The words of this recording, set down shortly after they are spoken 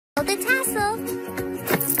the tassel.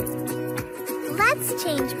 Let's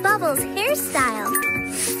change Bubbles' hairstyle.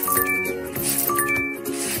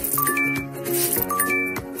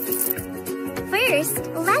 First,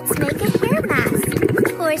 let's make a hair mask.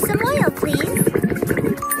 Pour some oil, please.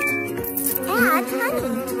 Add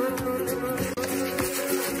honey.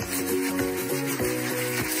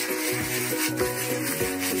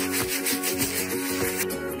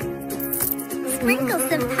 Sprinkle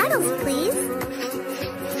some petals, please.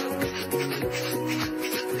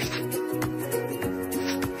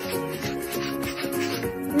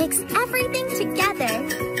 Mix everything together.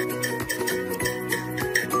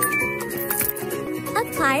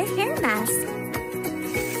 Apply a hair mask.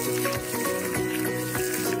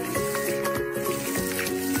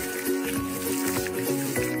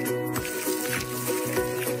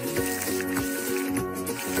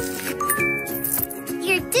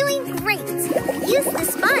 You're doing great. Use the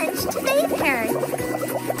sponge to bathe her.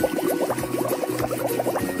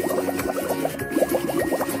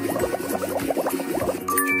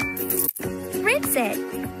 Rinse it.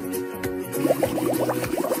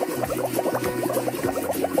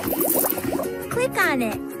 Click on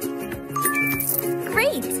it.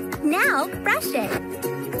 Great! Now brush it.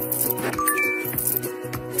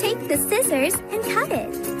 Take the scissors and cut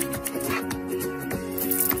it.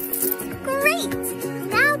 Great!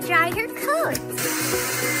 Now dry her coat.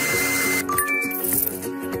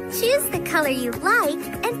 Choose the color you like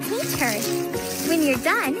and paint her. When you're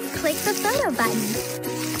done, click the photo button.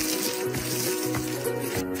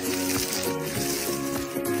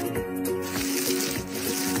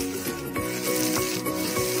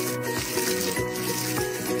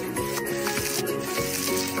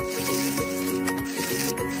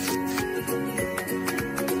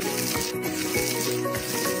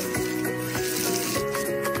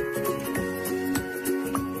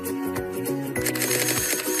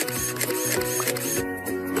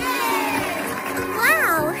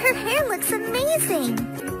 Looks amazing!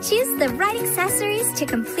 Choose the right accessories to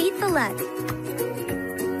complete the look.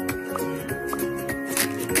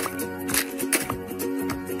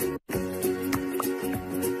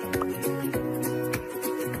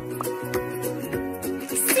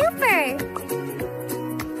 Super!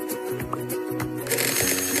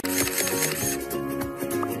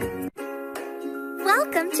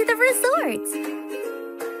 Welcome to the resort!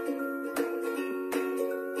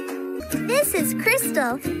 This is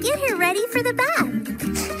Crystal. Get her ready for the bath.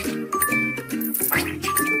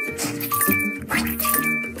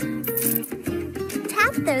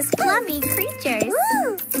 Tap those fluffy creatures.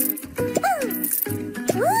 Woo! Woo!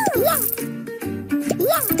 Woo! Yeah!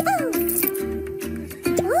 Yeah! Woo!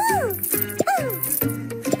 Woo! Woo!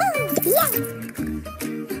 Yeah!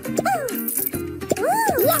 Woo!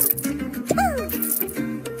 Yeah!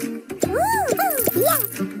 Woo! Yeah!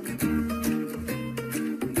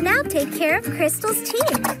 Now take care of Crystal's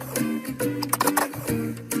teeth.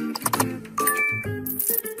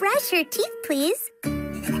 Brush her teeth, please.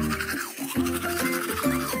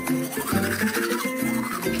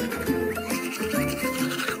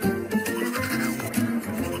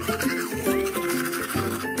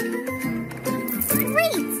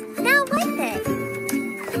 Great! Now wipe it.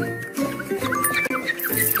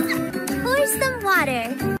 Pour some water.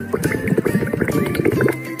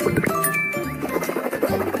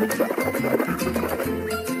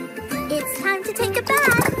 It's time to take a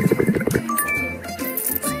bath.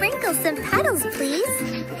 Sprinkle some petals, please.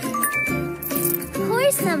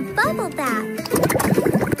 Pour some bubble bath.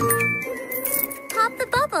 Pop the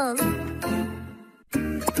bubbles.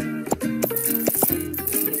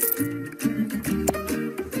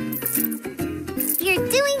 You're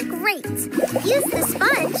doing great. Use the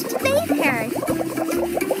sponge to bathe her.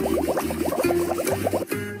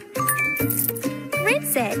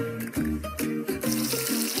 Rinse it.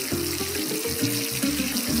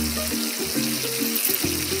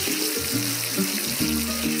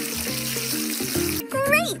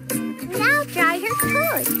 Now dry her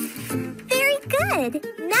coat. Very good.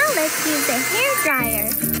 Now let's use a hair dryer.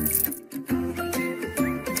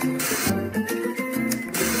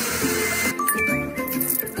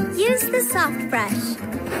 Use the soft brush.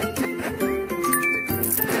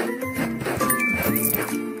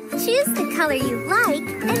 Choose the color you like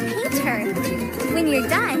and paint her. When you're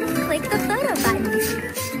done, click the photo button.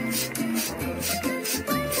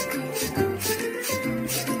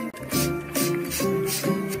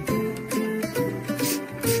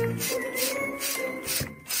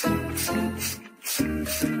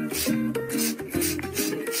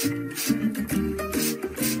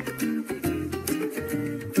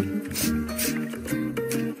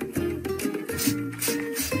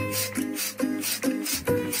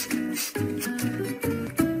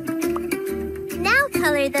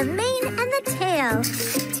 color the mane and the tail.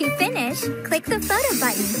 To finish, click the photo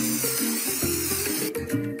button.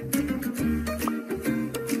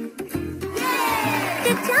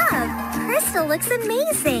 Good job! Crystal looks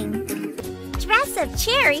amazing! Dress up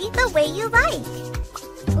Cherry the way you like.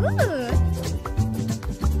 Ooh!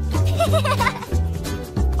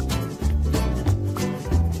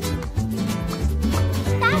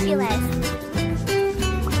 Fabulous!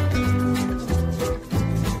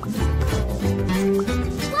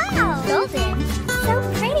 Wow! Golden! So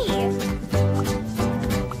pretty!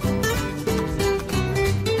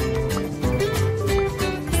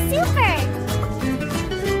 Super!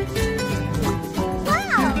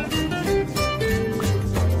 Wow!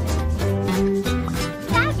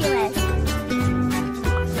 Fabulous!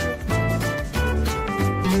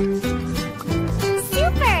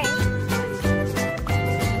 Super!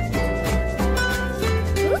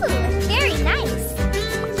 Ooh, very nice!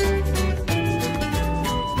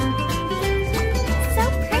 So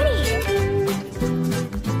pretty!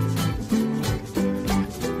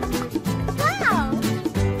 Wow!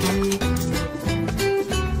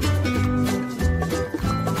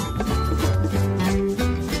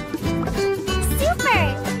 Super!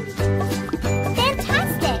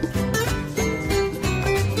 Fantastic!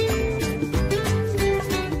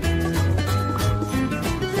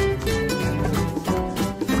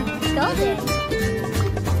 Golden!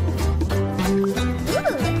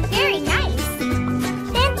 Ooh, very nice!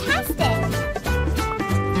 Fantastic!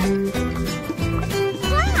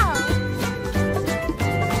 Wow!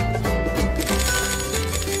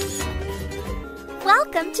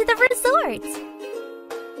 Welcome to the resort!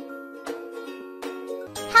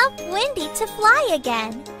 Help Wendy to fly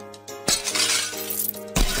again!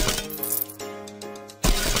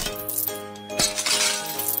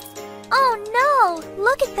 Oh no!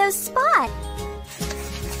 Look at those spots!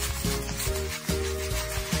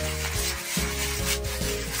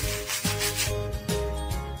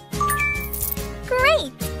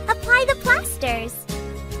 Great! Apply the plasters!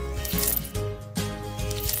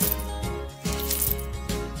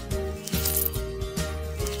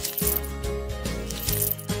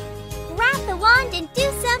 Grab the wand and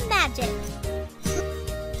do some magic!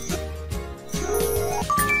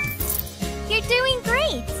 You're doing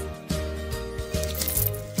great!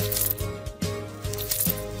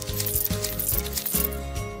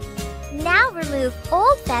 Now remove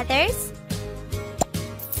old feathers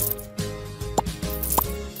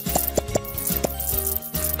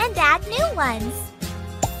and add new ones.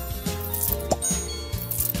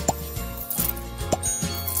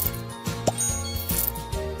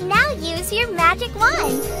 Now use your magic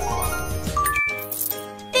wand.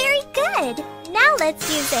 Very good! Now let's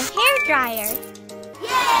use a hair dryer.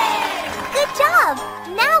 Yay! Good job!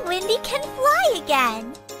 Now Wendy can fly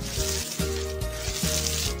again.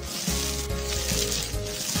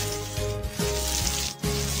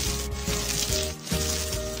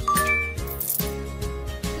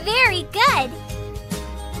 Very good!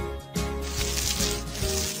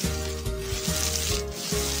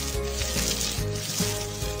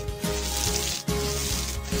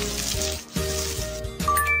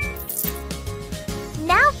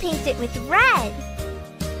 Now paint it with red.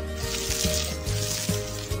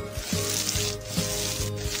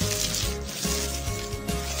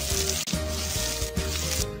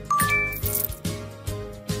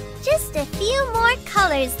 Just a few more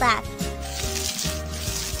colors left.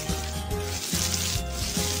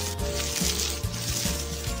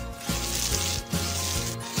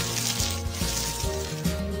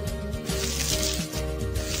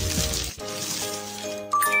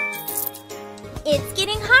 It's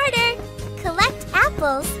getting harder. Collect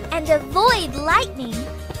apples and avoid lightning.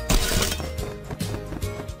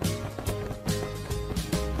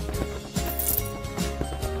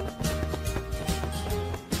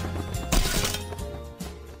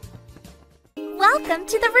 Welcome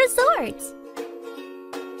to the resort.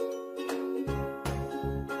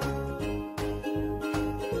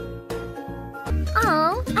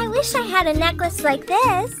 Oh, I wish I had a necklace like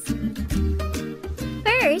this.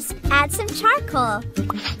 First, add some charcoal.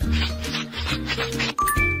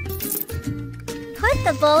 Put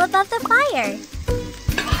the bowl above the fire.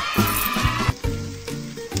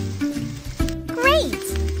 Great!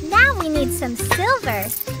 Now we need some silver.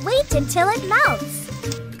 Wait until it melts.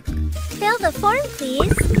 Fill the form,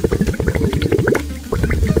 please.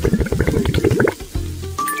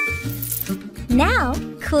 Now,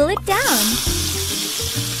 cool it down.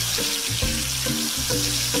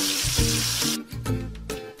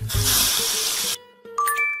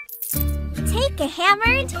 Take a hammer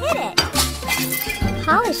and hit it.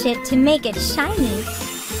 Polish it to make it shiny.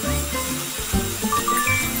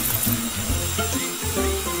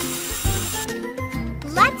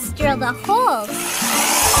 drill the holes.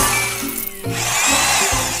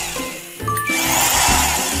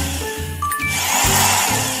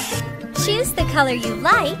 Choose the color you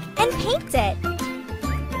like and paint it.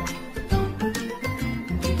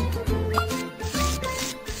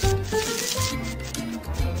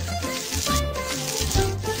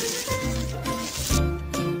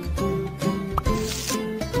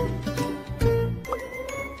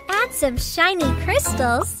 Add some shiny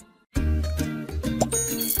crystals.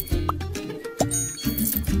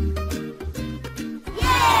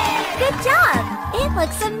 Good job! It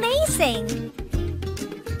looks amazing!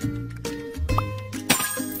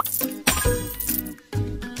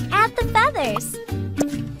 Add the feathers.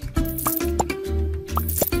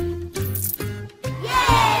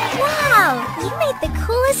 Wow! You made the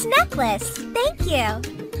coolest necklace! Thank you!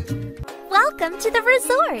 Welcome to the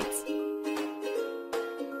resort!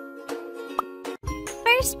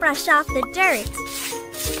 First, brush off the dirt.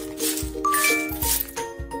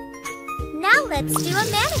 Now let's do a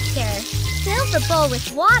manicure. Fill the bowl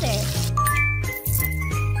with water.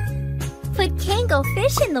 Put Kango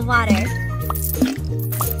fish in the water.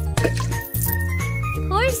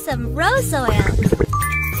 Pour some rose oil.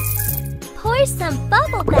 Pour some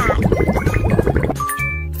bubble bath.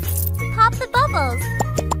 Pop the bubbles.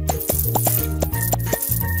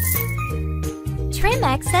 Trim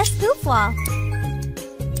excess hoop wall.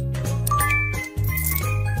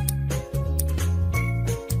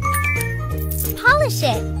 Polish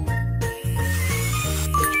it.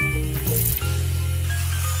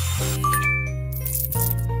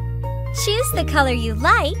 Choose the color you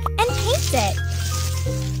like and paint it.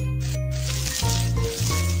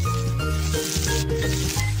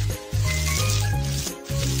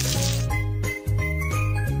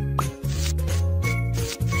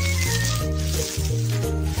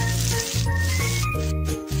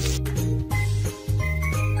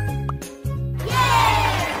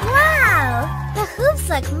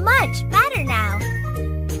 Look much better now.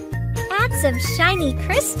 Add some shiny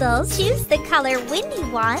crystals. Choose the color Windy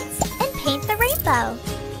wants and paint the rainbow.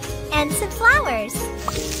 And some flowers.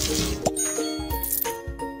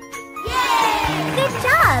 Yay! Good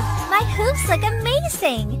job! My hoops look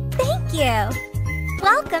amazing. Thank you.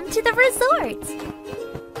 Welcome to the resort.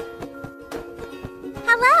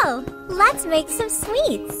 Hello. Let's make some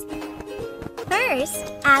sweets.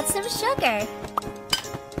 First, add some sugar.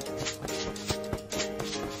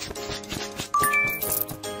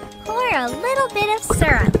 Pour a little bit of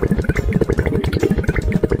syrup.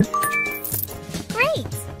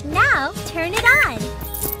 Great! Now turn it on.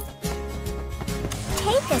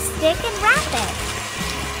 Take a stick and wrap it.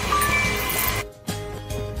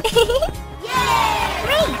 Yay!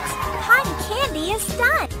 Great! Cotton candy is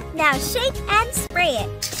done. Now shake and spray it.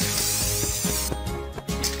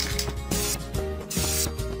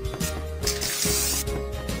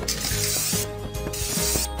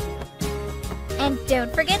 And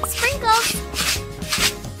don't forget sprinkles!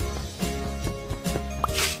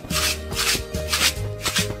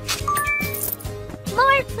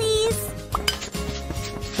 More, please!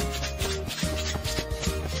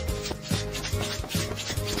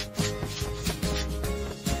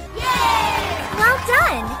 Yay! Well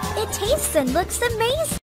done! It tastes and looks amazing!